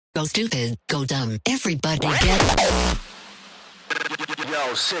Go stupid, go dumb, everybody get...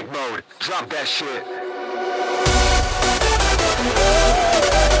 Yo, Sickmode, drop that shit.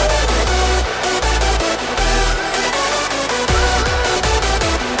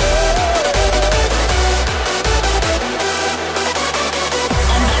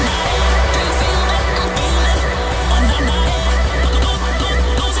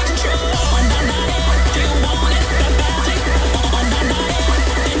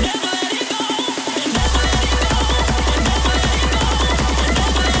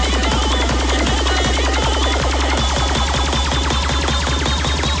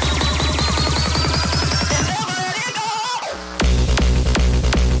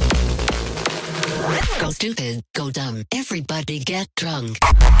 Stupid, go dumb, everybody get drunk.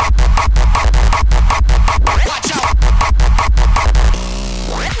 Watch out!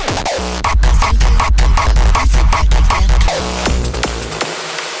 Go stupid, go dumb, everybody get drunk.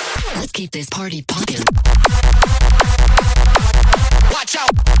 Let's keep this party poppin'. Watch out!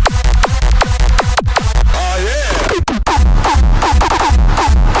 Oh yeah!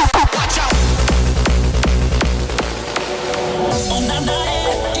 Watch out! Oh na na,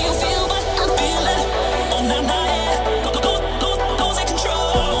 do you feel what I'm feeling? Oh na na, go take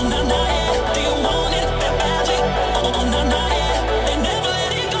control. Oh na na, do you want it that badly? Oh na na, they never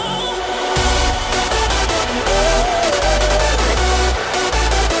let it go.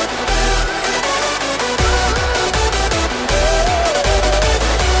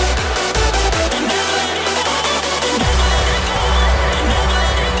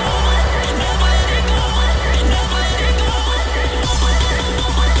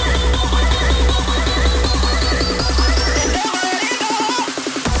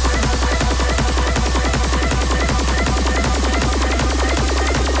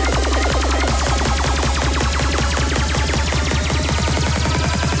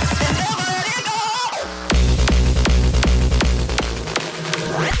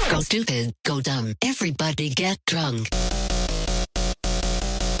 Go stupid, go dumb, everybody get drunk.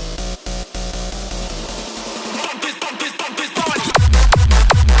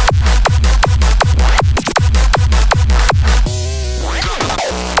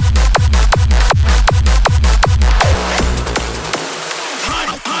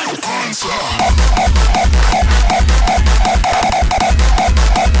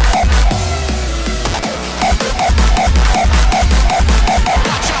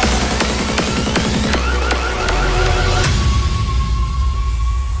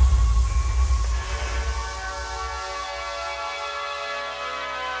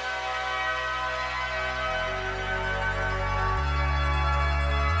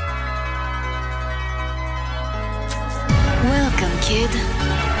 Welcome, kid.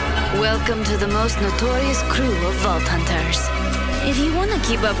 Welcome to the most notorious crew of Vault Hunters. If you want to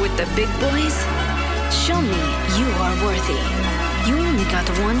keep up with the big boys, show me you are worthy. You only got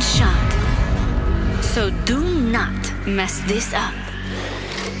one shot. So do not mess this up.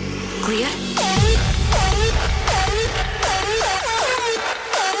 Clear?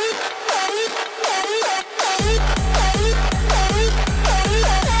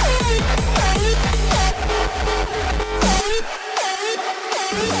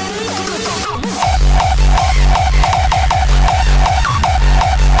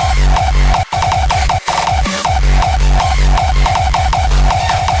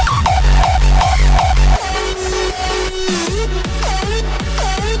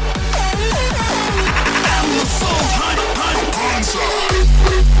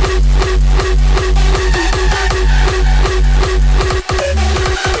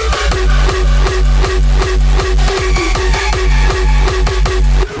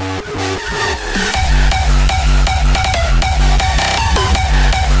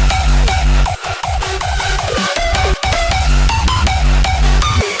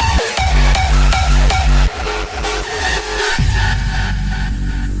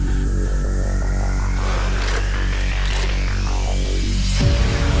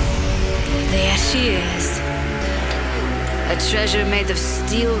 Treasure made of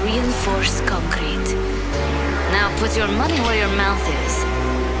steel-reinforced concrete. Now put your money where your mouth is,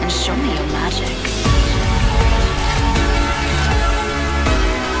 and show me your magic.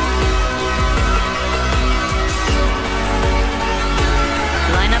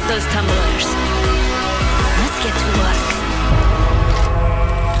 Line up those tumblers. Let's get to work.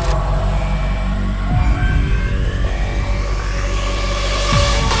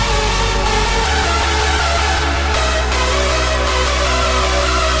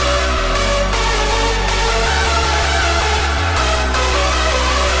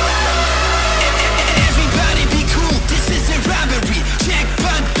 Everybody be cool, this isn't robbery.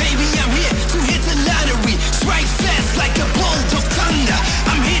 Jackpot, baby.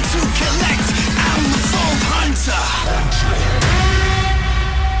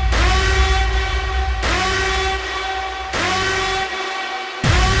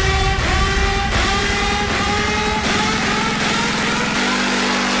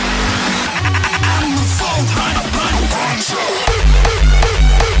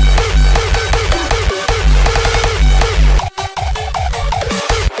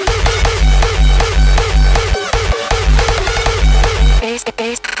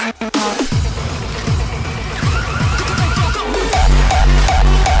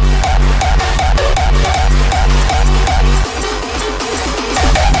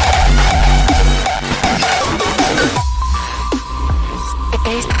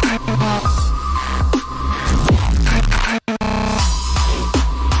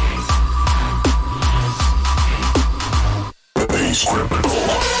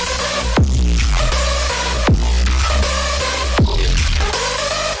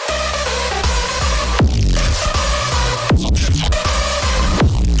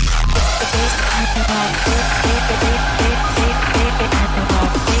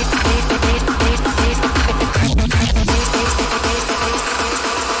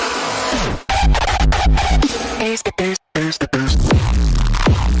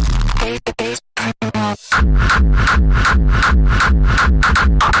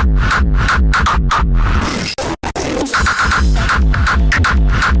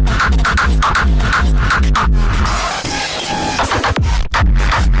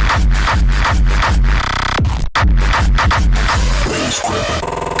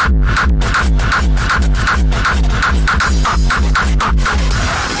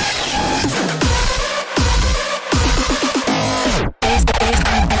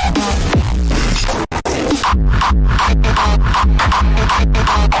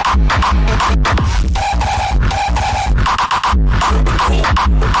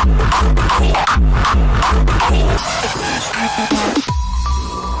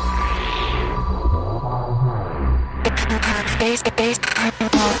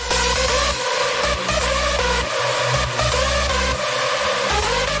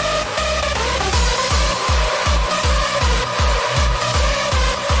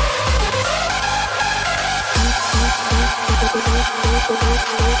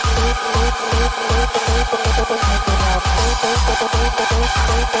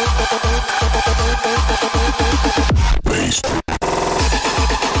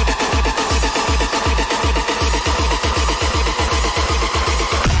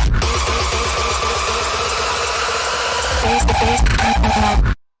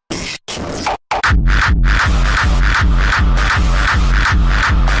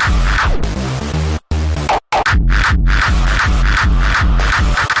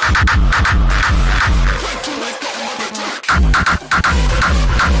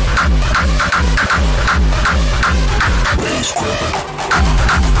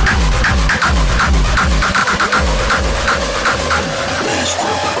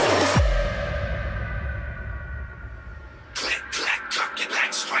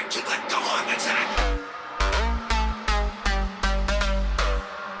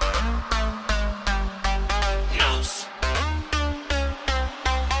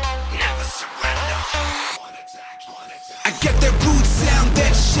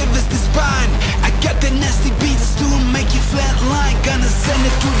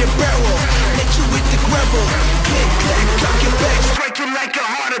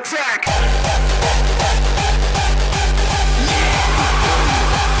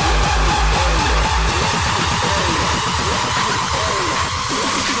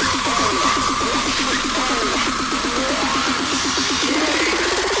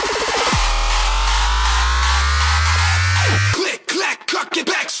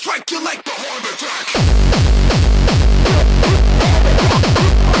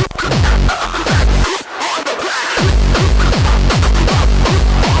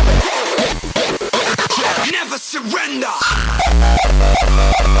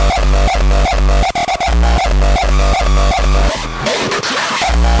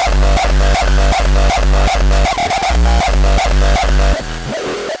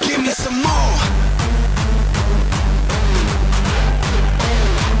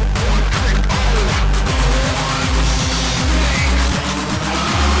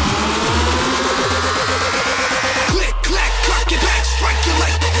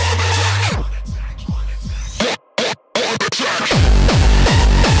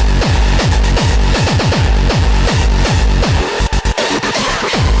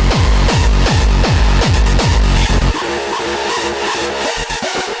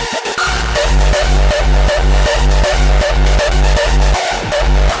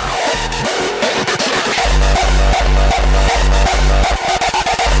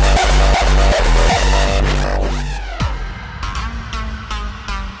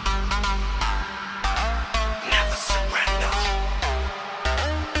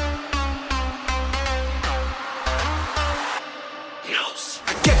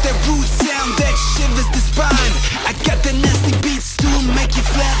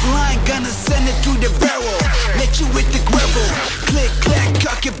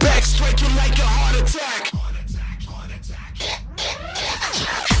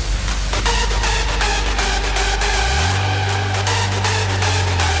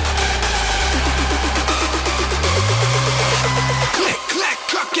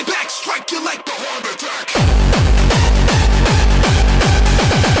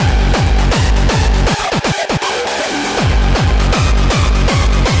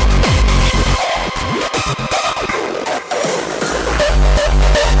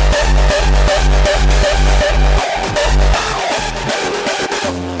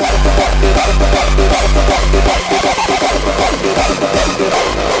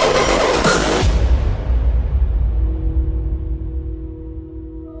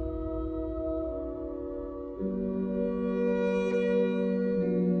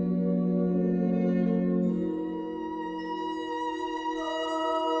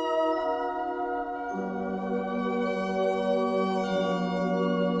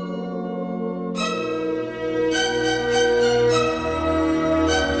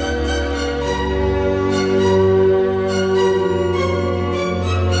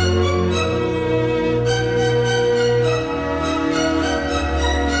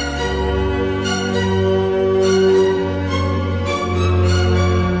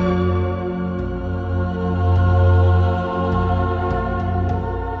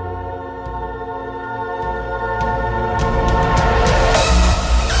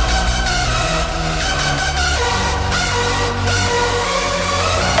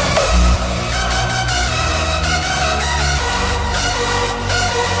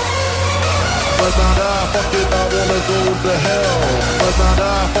 But nah, fuck it, I wanna go to hell. But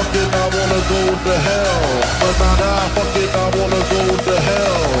nah, fuck it, I wanna go to hell. But nah, fuck it, I wanna go to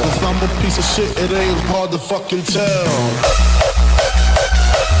hell. Cause I'm a piece of shit, it ain't hard to fucking tell.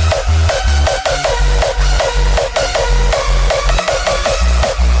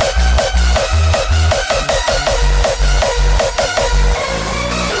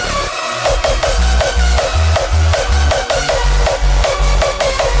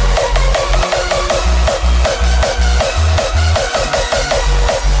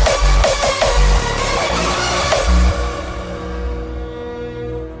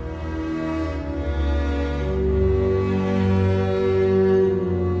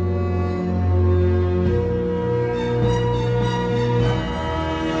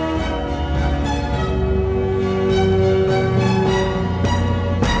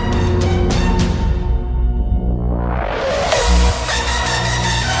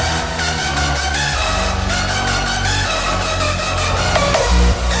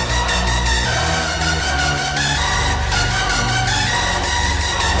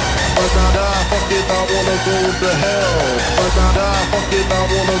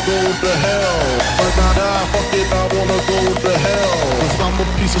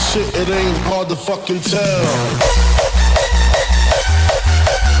 Shit, it ain't hard to fucking tell.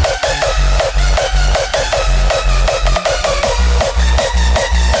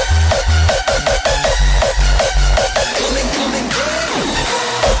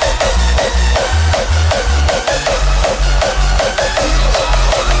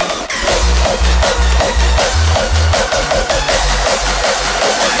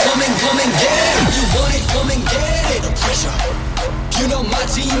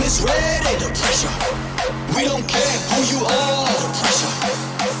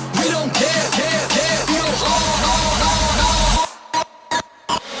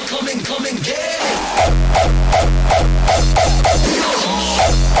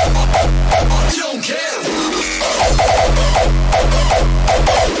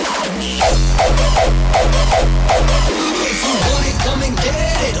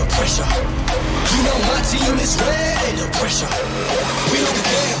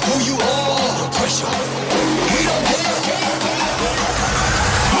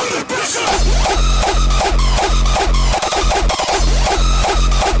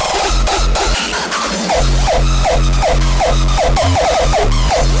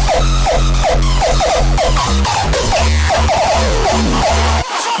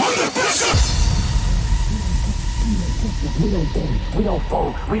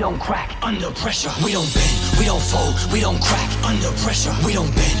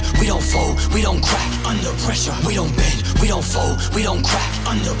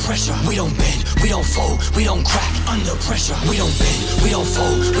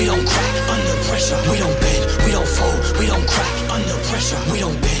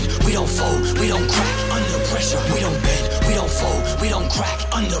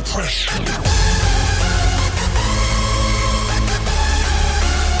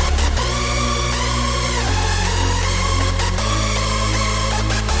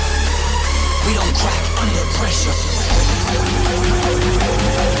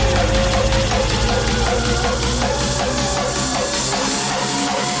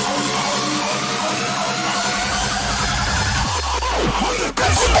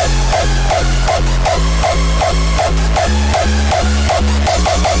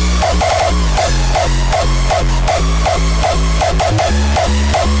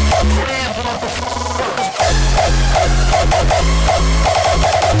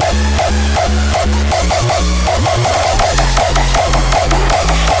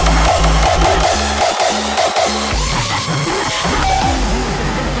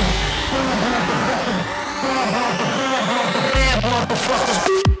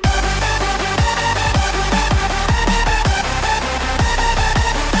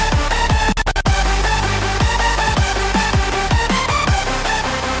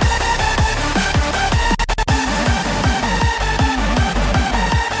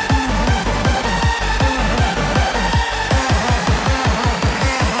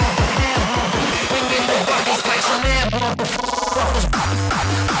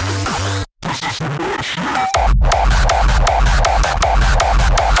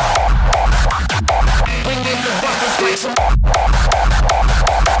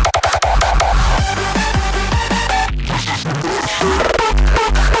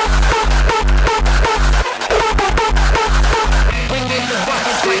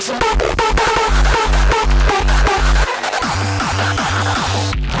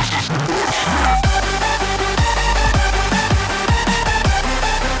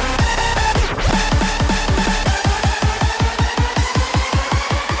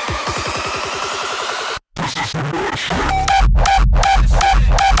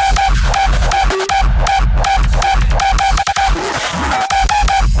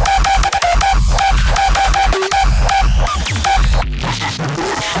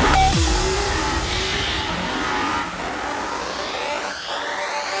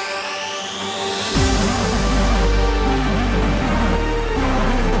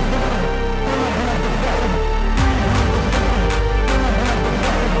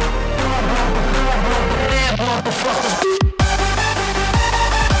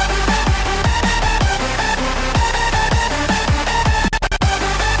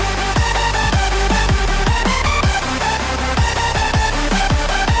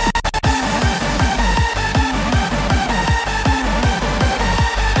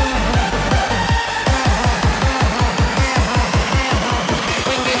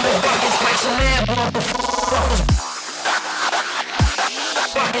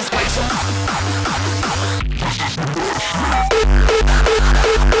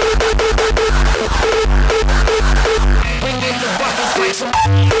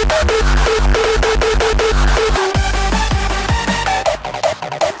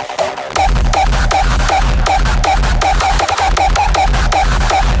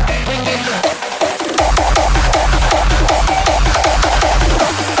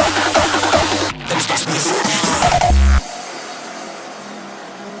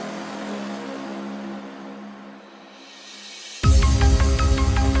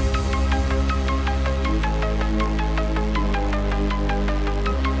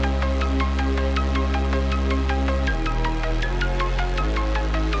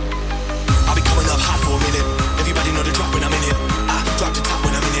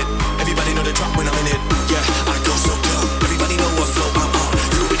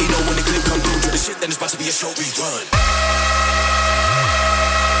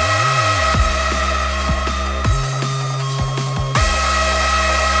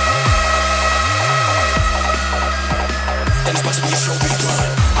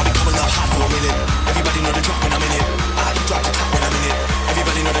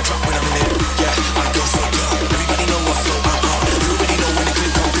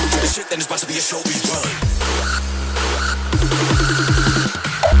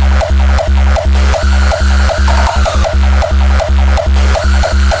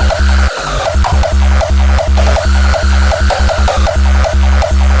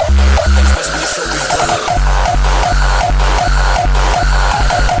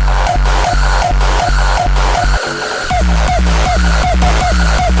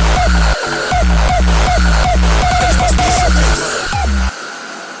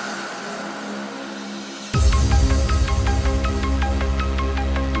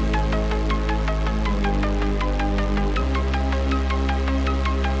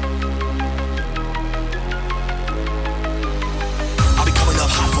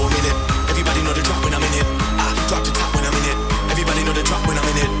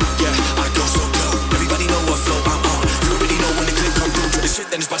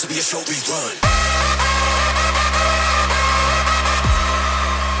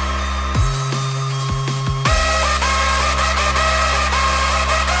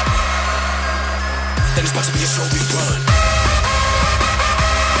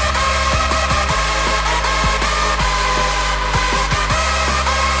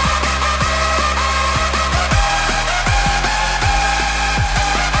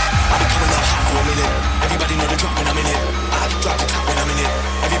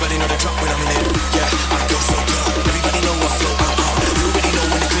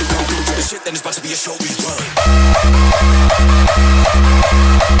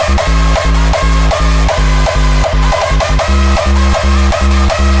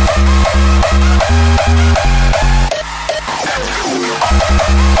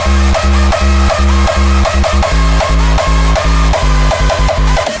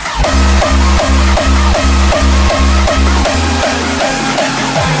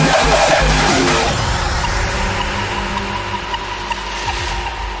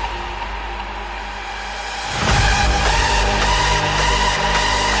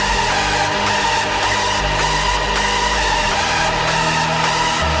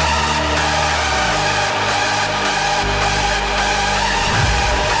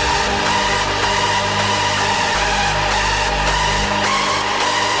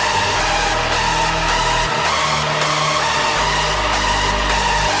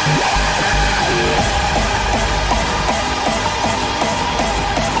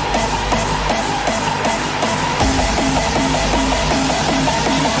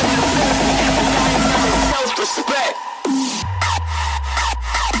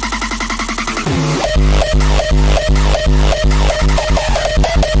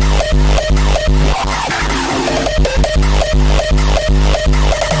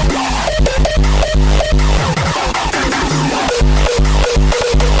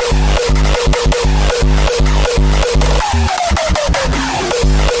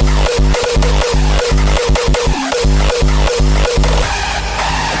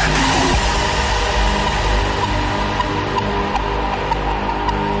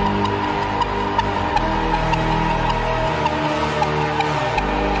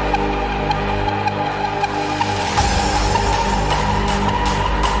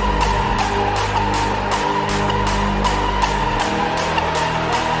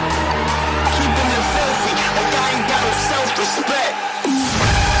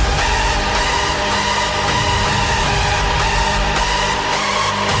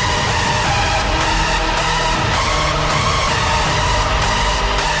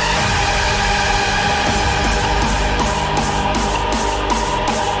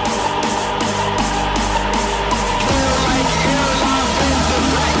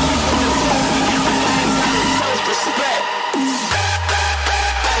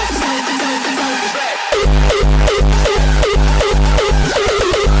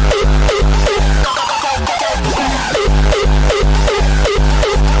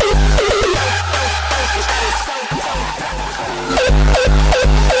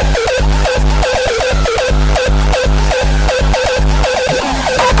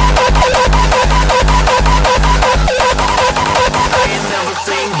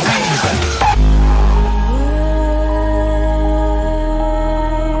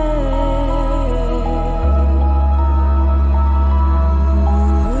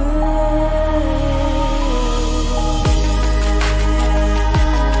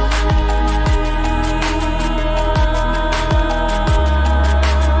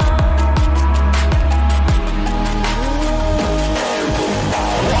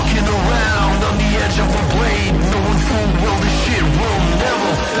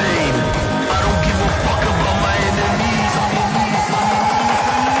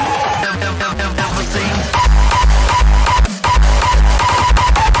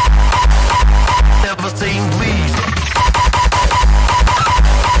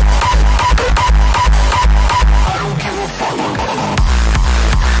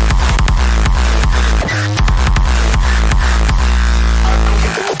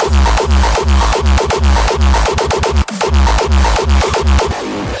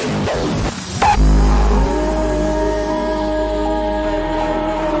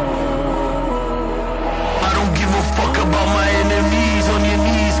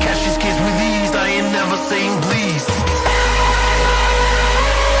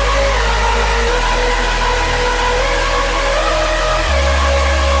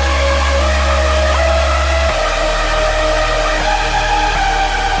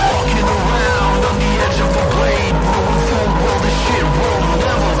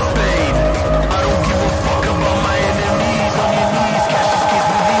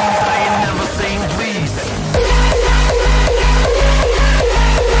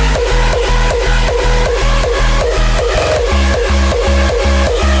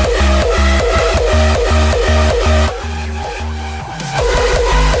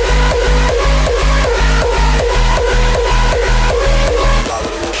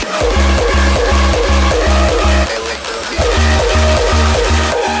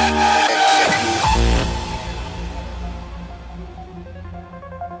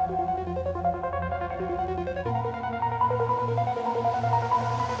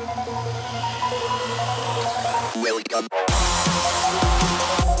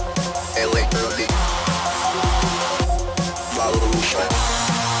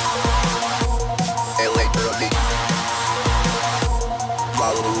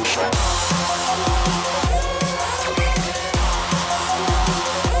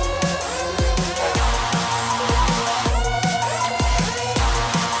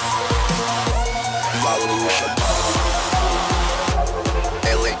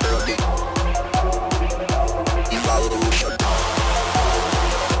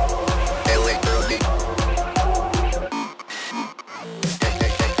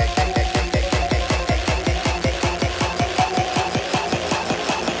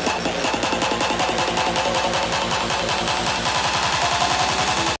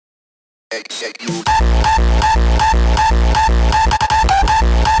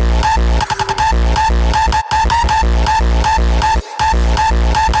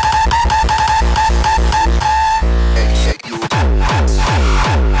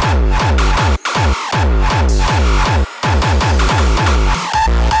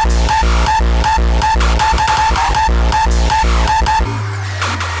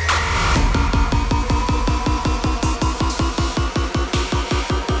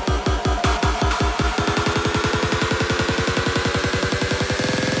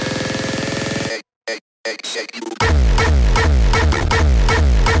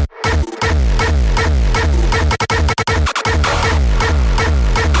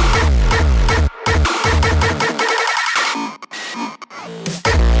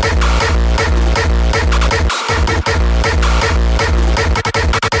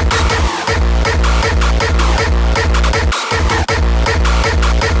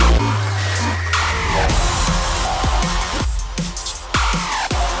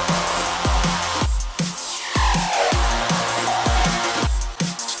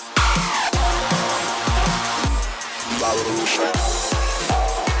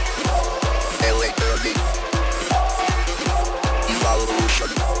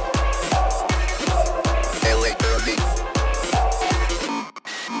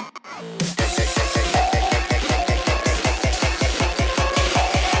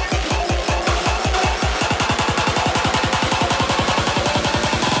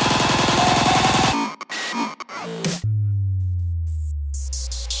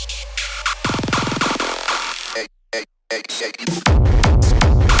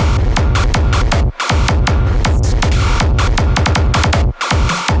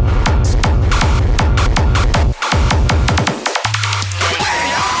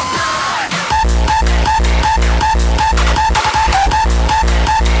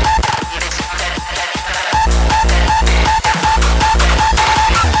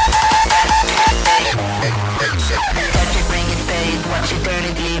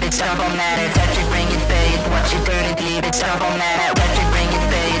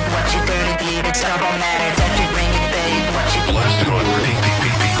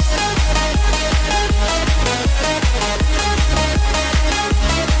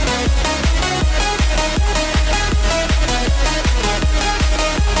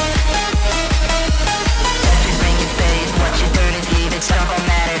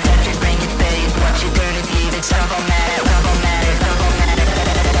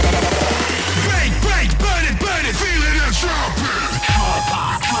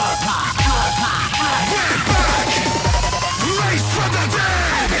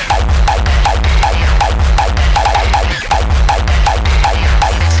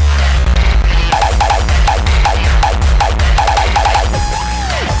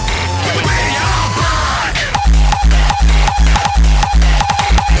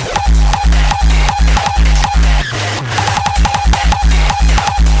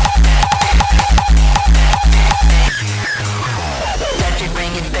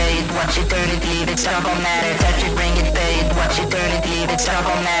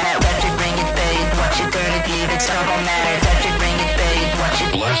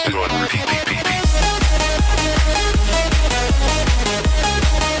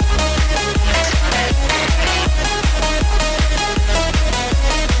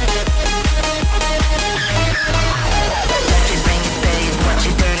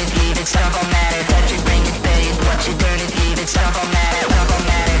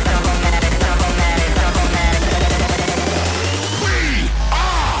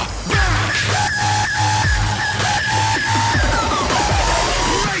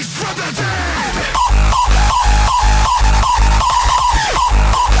 Race for the dead!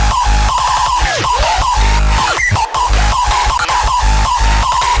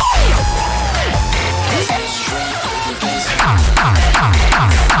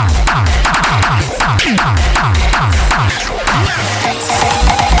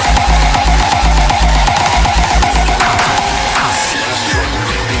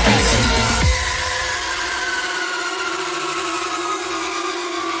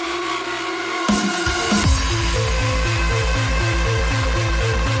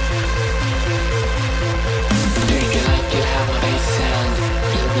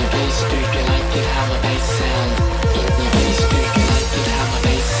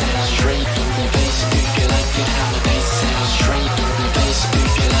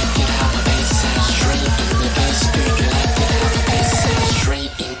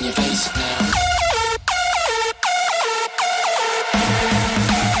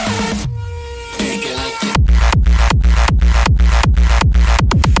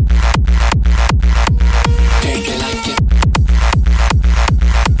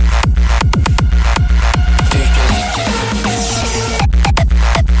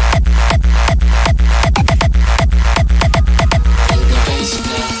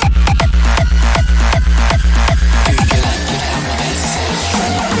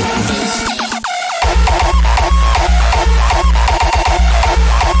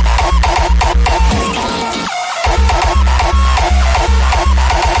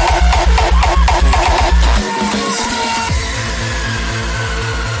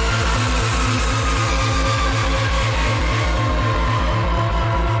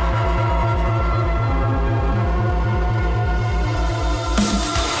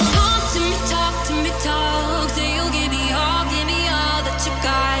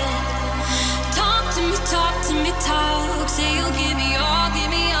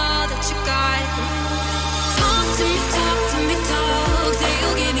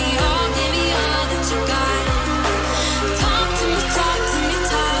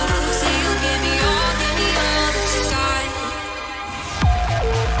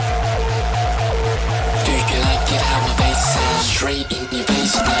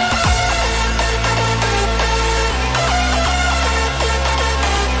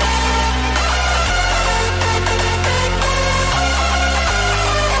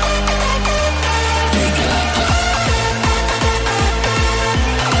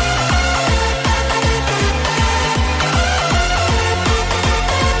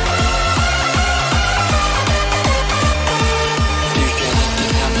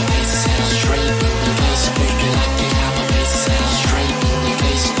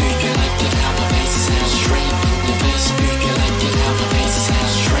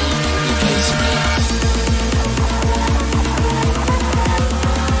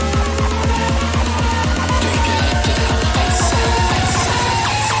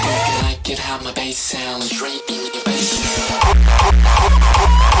 how my bass sounds straight in your face.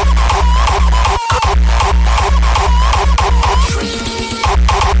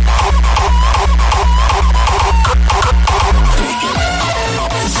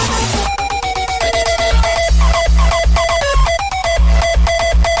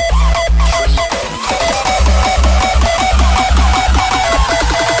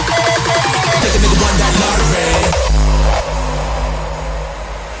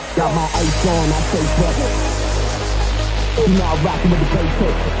 Got my ice on, I say brother. You now rockin' with the great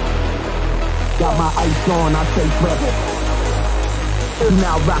hits. Got my ice on, I say brother. You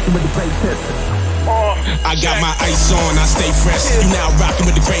now rockin' with the great hits. I got my ice on, I stay fresh. You now rockin'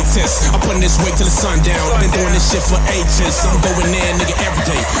 with the greatest. I'm putting this weight till the sun down. Been doing this shit for ages. I'm going in, nigga, every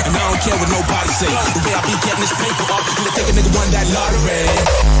day. And I don't care what nobody say. The way I be getting this paper up, you can think a nigga won that lottery.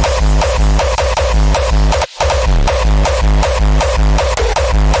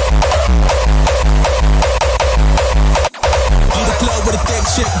 With a thick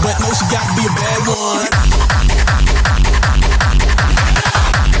chick, but no, she gotta be a bad one.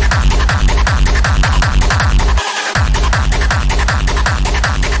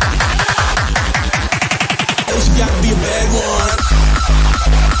 No, she gotta be a bad one.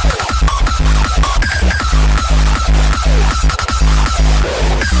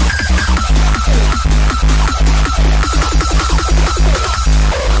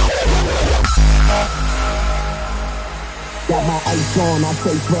 Got my ice on, I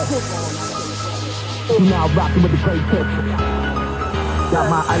say brother. You now rockin' with the great hits. Got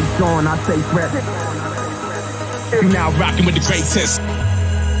my ice on, I say brother. You now rockin' with the greatest.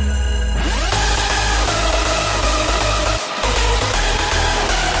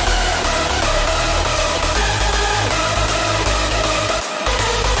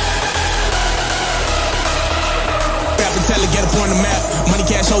 Get up on the map, money,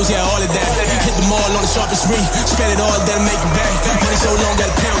 cash, hoes, yeah, all of that. Hit them all on the sharpest ring, spend it all, then make it back. Money so long, got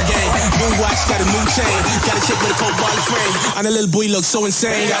a pound game. New watch, got a new chain. Got a chick with a cold body frame. And a little boy looks so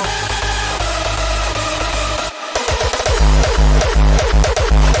insane.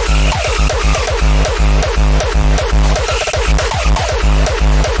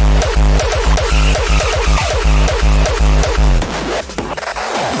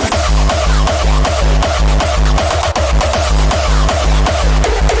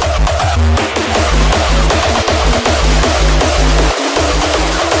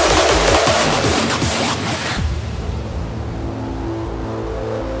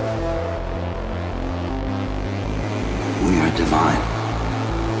 divine.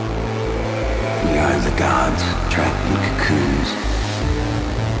 We are the gods trapped in cocoons.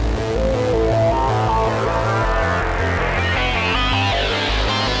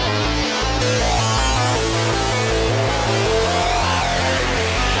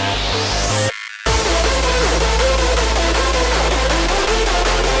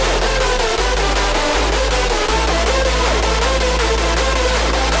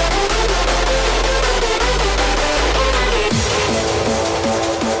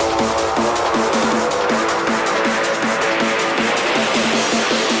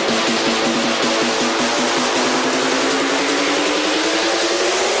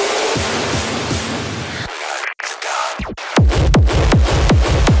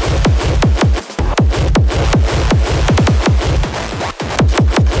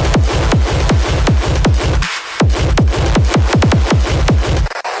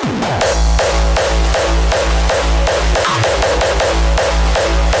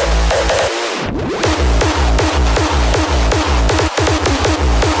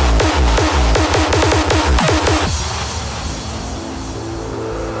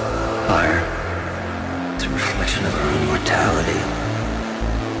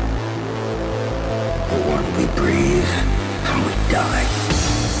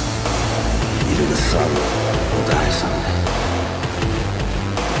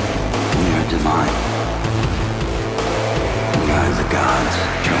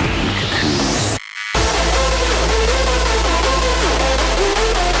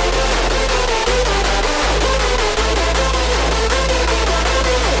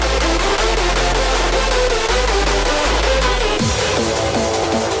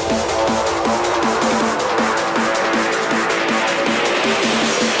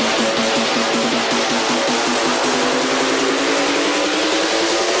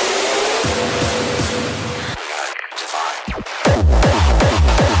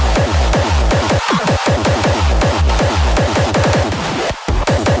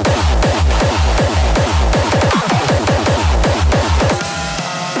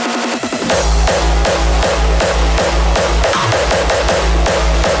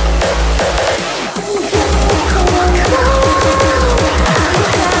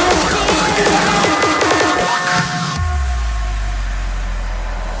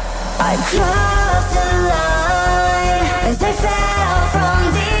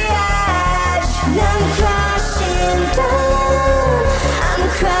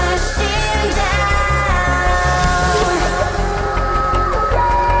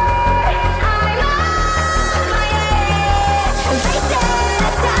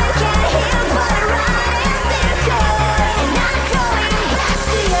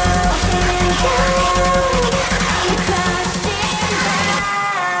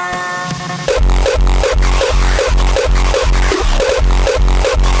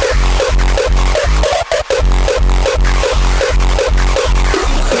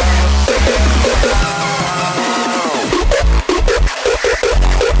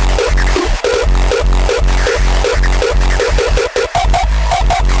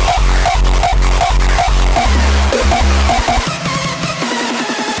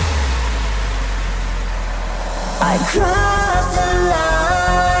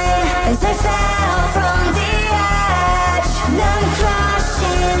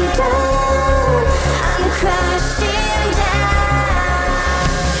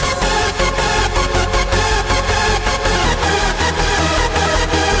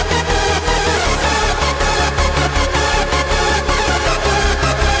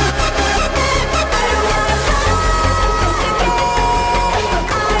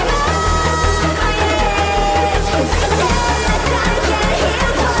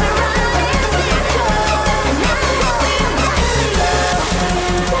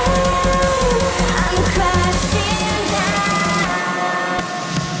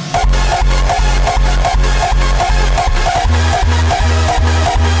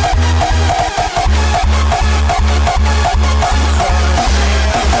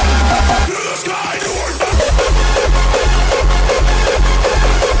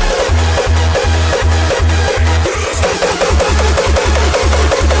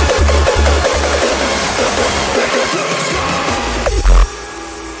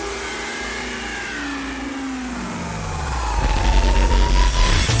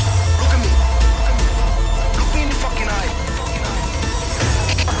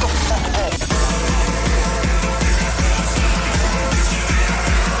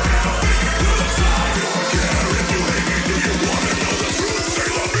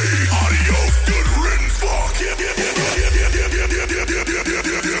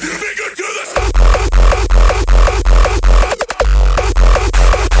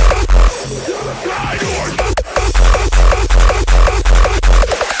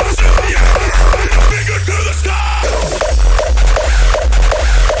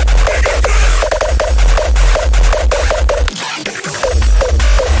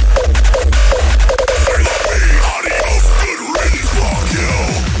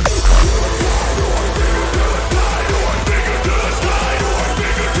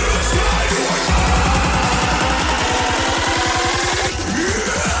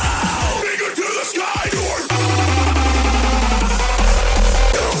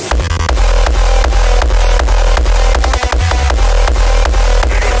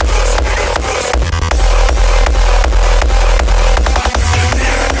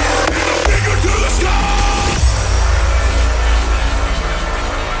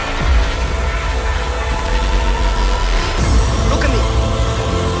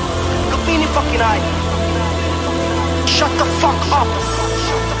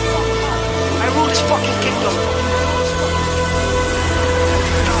 rule this fucking kingdom.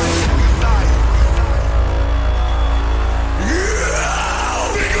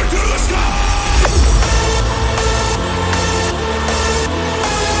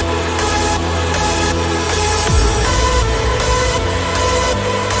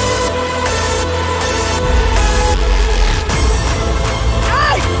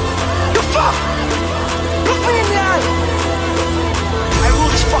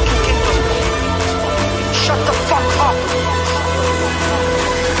 Shut the fuck up!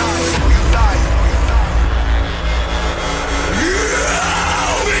 You die. Yeah!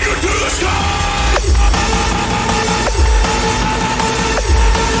 Finger to the sky!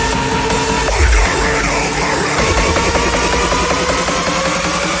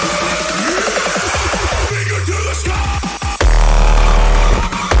 Finger to the sky!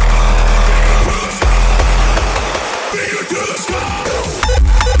 Finger to the sky!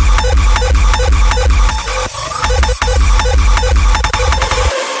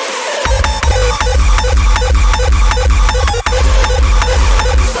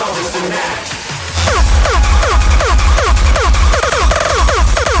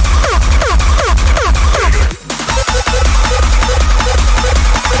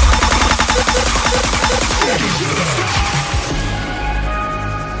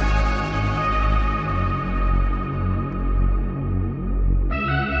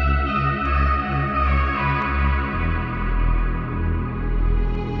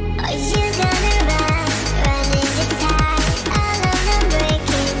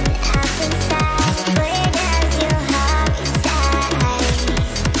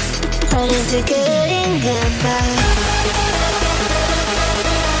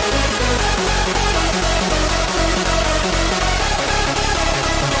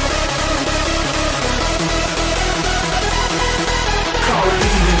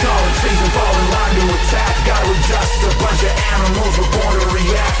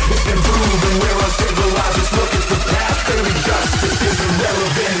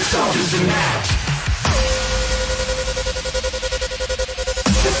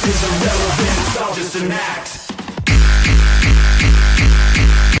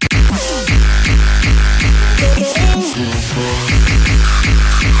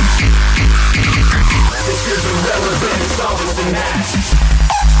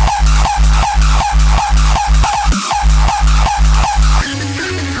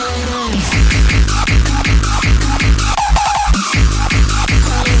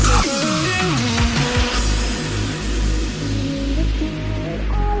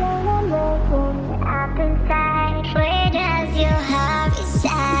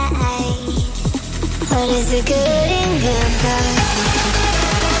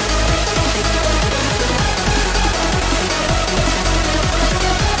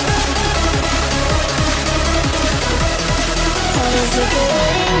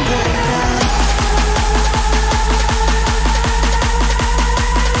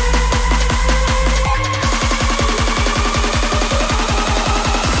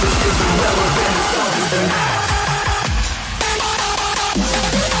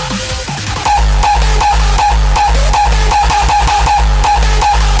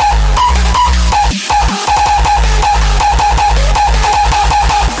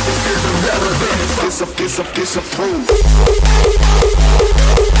 Disapprove.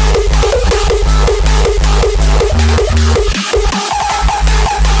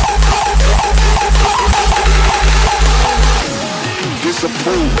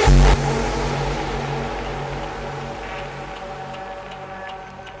 Disapprove.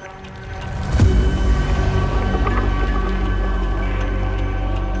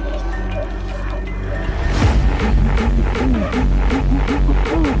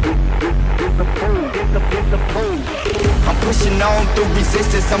 I'm pushing on through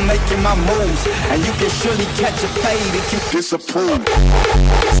resistance, I'm making my moves, and you can surely catch a fade if you disapprove.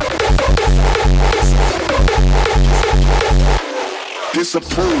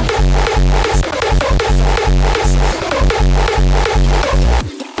 Disapprove.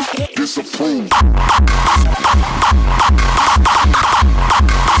 Disapprove.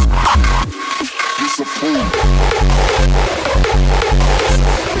 Disapprove.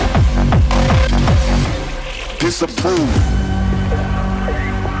 Disapprove.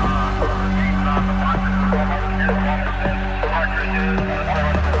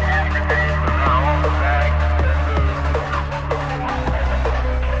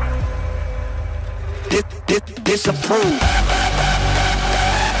 Disapprove.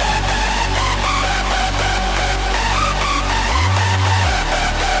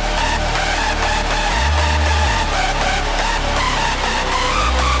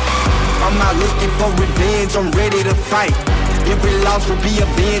 I'm out looking for revenge, I'm ready to fight. Every loss will be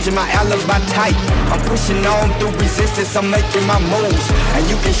avenged and my alibi tight. I'm pushing on through resistance, I'm making my moves. And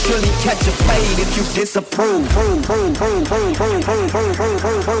you can surely catch a fade if you disapprove.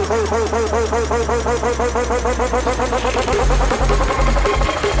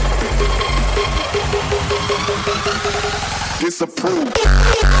 Disapprove.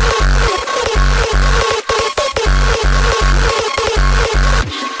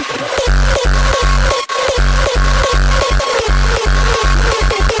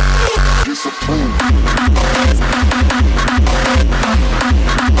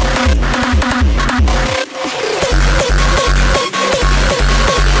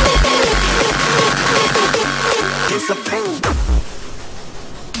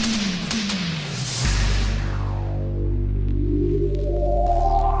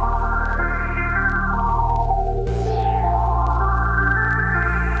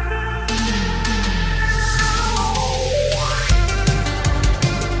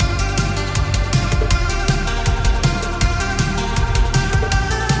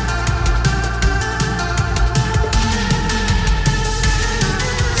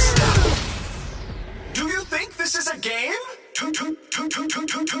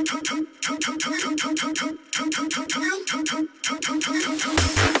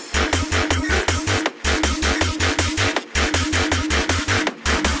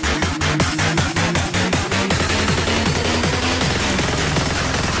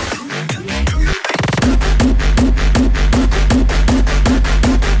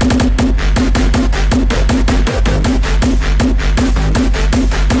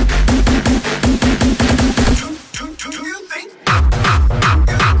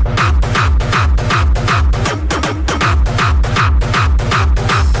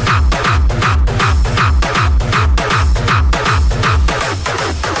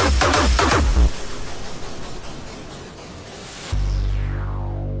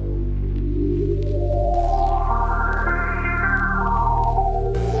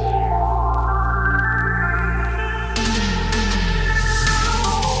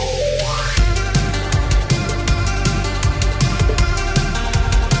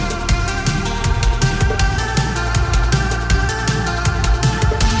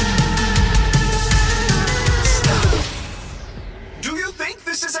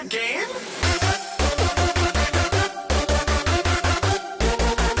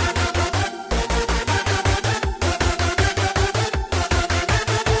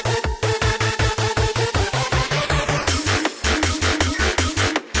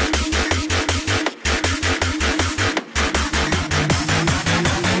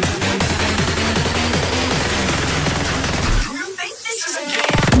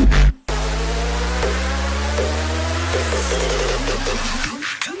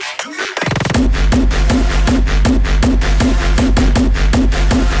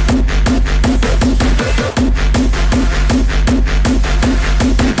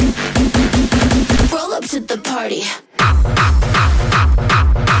 Roll up to the party.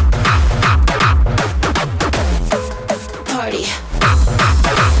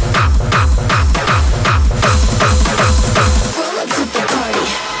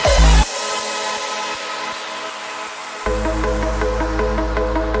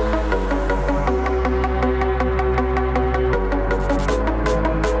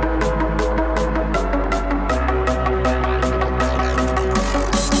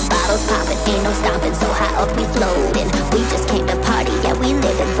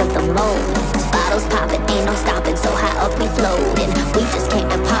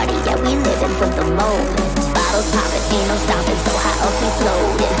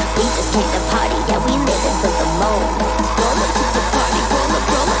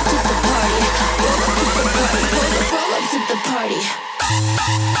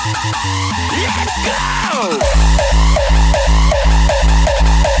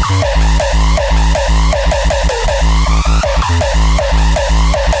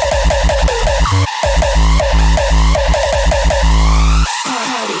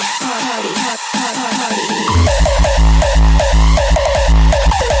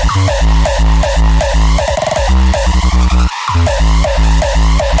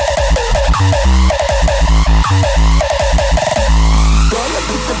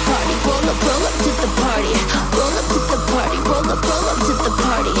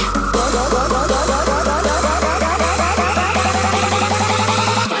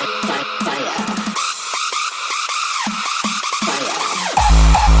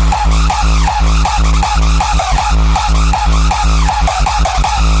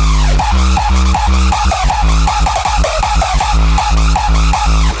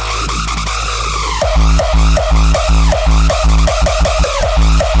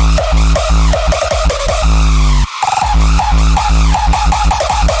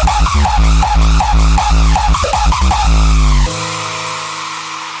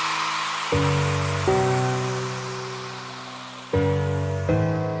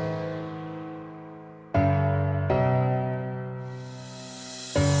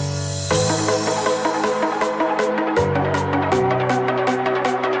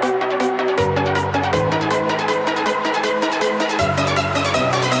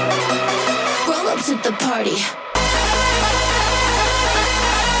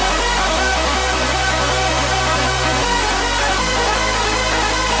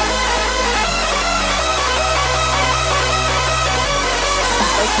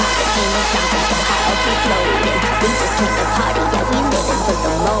 stomping so high up we floating. We just came to party, yeah, we living for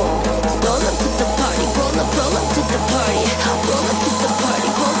the moment. Roll up to the party, roll up to the party. Roll up to the party,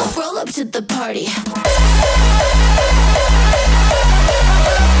 roll up to the party.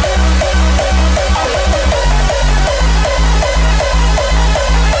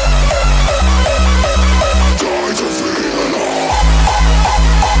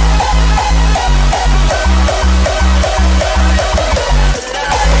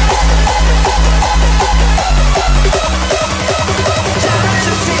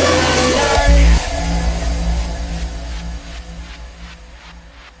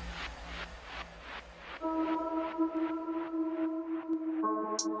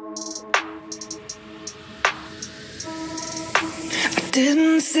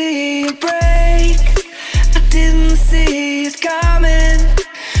 Didn't see a break, I didn't see it coming,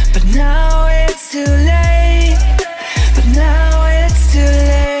 but now it's too late, but now it's too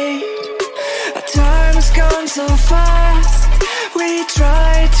late. Our time has gone so fast, we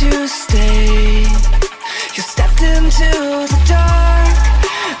try to stay. You stepped into the dark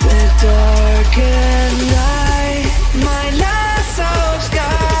and night. My last hope's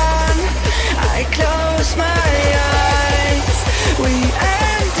gone, I close my eyes. We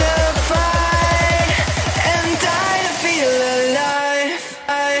end the fight and die to feel alive.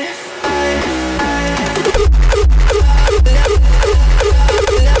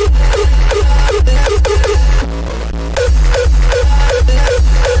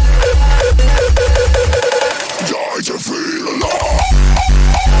 Die to feel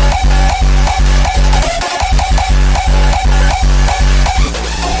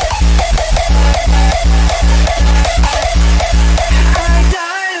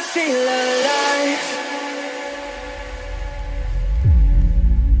alive.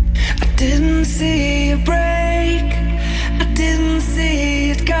 Didn't see a break, I didn't see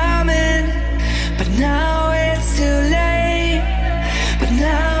it coming, but now it's too late, but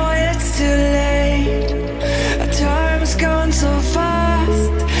now it's too late. Our time has gone so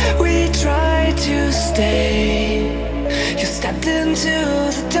fast, we try to stay. You stepped into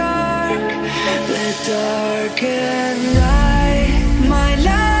the dark and night. My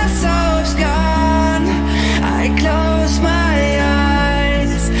last hope's gone, I close my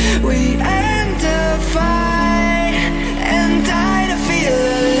eyes. We end the fight and die to feel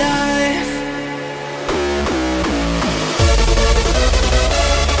alive.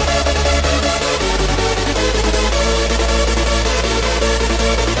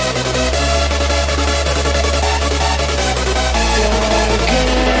 Dark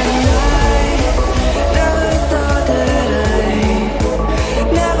and night. Never thought that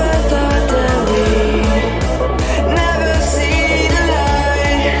never thought that we never see the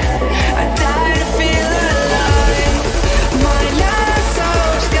light. I die to feel alive. My last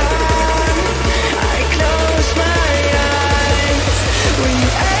hope's gone, I close my eyes. We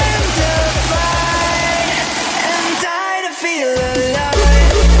end the fight and die to feel alive.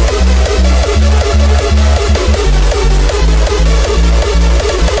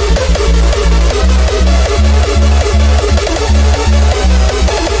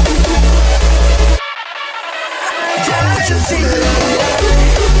 Die to feel alive. We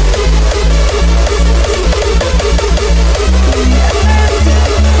end the fight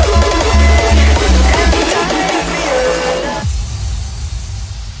and die to feel alive.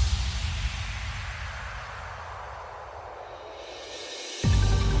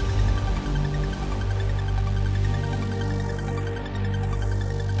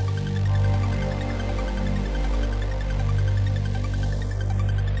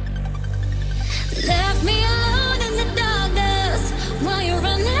 Left me alone in the darkness while you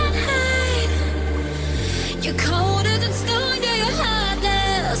run and hide. You're colder than stone, yeah, you're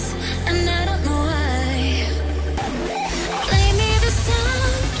heartless, and I don't know why. Play me the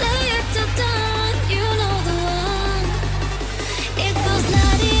song, play it till dawn. You know the one. It goes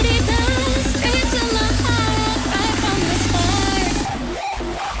la-di-di-da, straight to my heart, right from the start.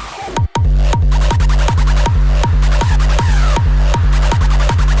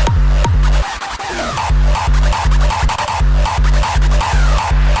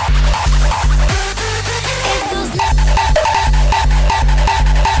 It goes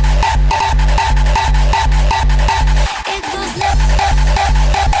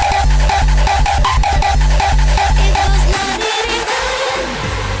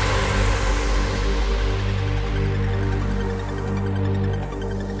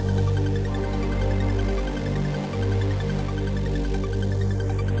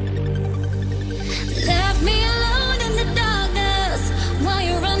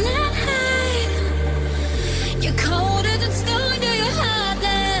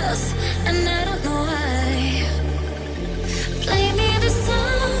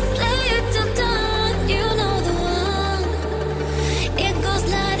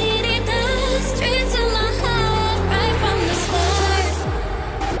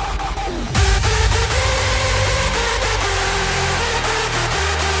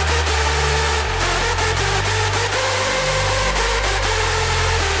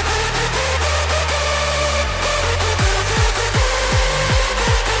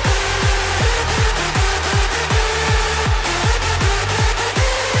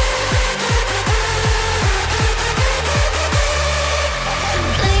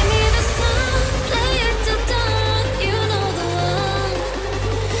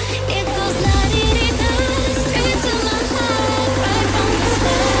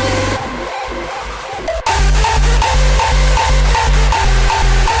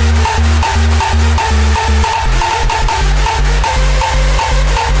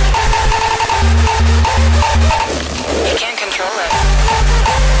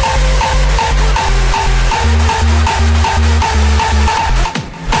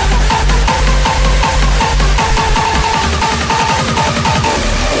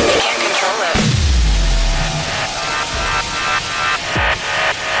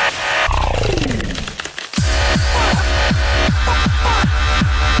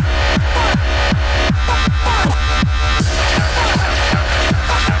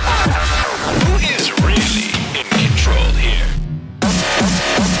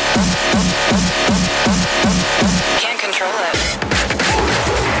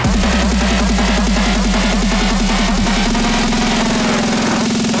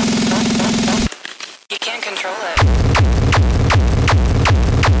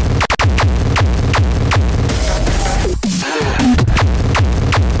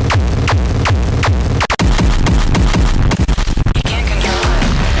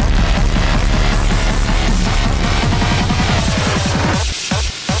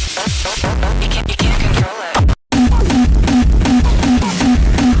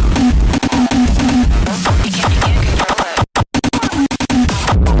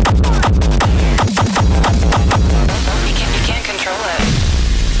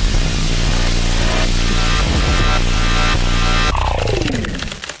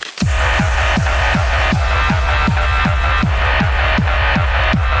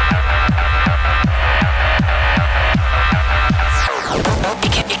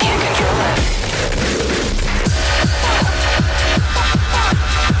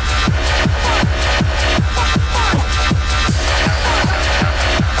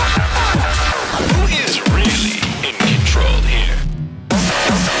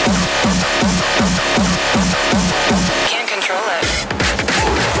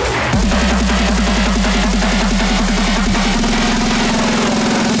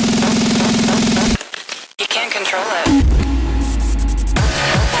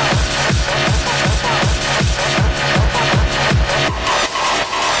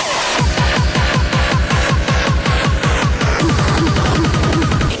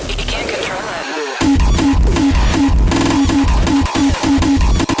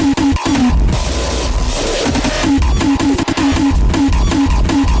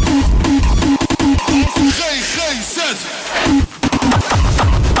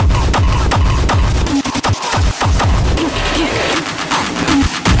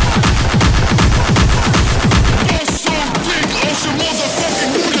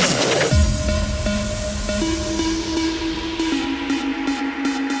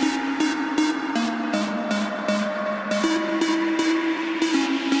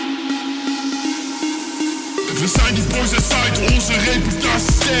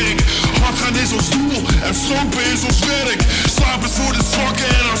sterk. Hard gaan is ons doel en slopen is ons werk. Slaap is voor de zwakken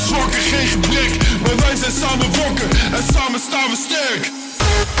en aan zwakken geen gebrek. Maar wij zijn samen wakker en samen staan we sterk.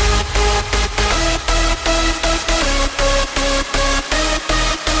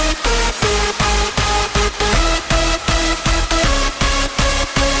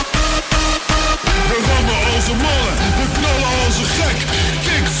 We rammen als een mannen, we knallen als een gek.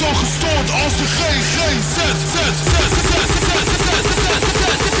 Kick zo gestoord als de GGZ.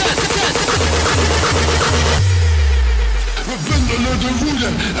 We bundelen de woede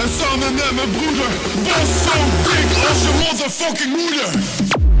en samen met mijn broeder. Was zo dik als je motherfucking moeder.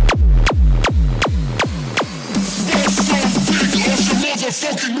 Was zo dik als je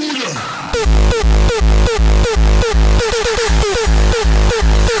motherfucking moeder.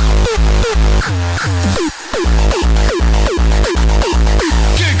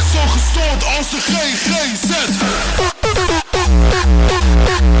 Kick zo gestoord als de GGZ.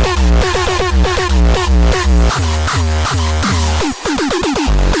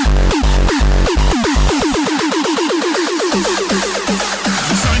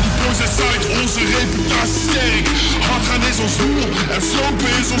 Ons doel en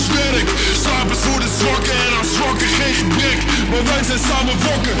slopen is ons werk. Slaap is voor de zwakken en aan zwakken geen gebrek. Maar wij zijn samen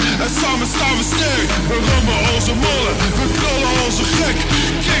wakker en samen staan we sterk. We rammen als een mannen, we knallen als een gek.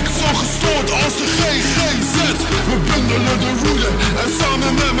 Kick zo gestoord als de GGZ. We bundelen de woede en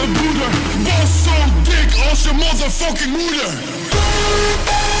samen met mijn broeder. Was zo dik als je motherfucking moeder.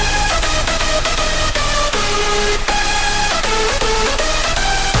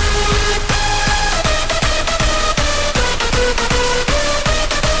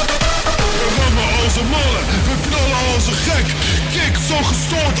 We knallen als een gek. Kick zo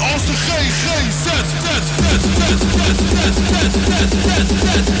gestoord als de GGZ.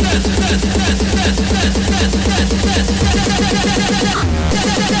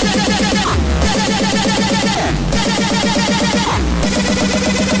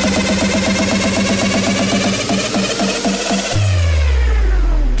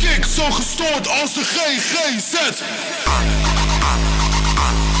 Kick zo gestoord als de GGZ.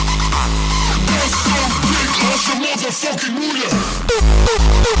 Als je motherfucking moeder.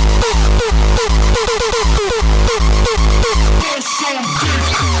 Was zo dik.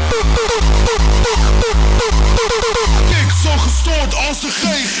 Kick zo gestoord als de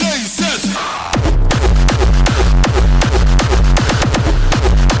GG.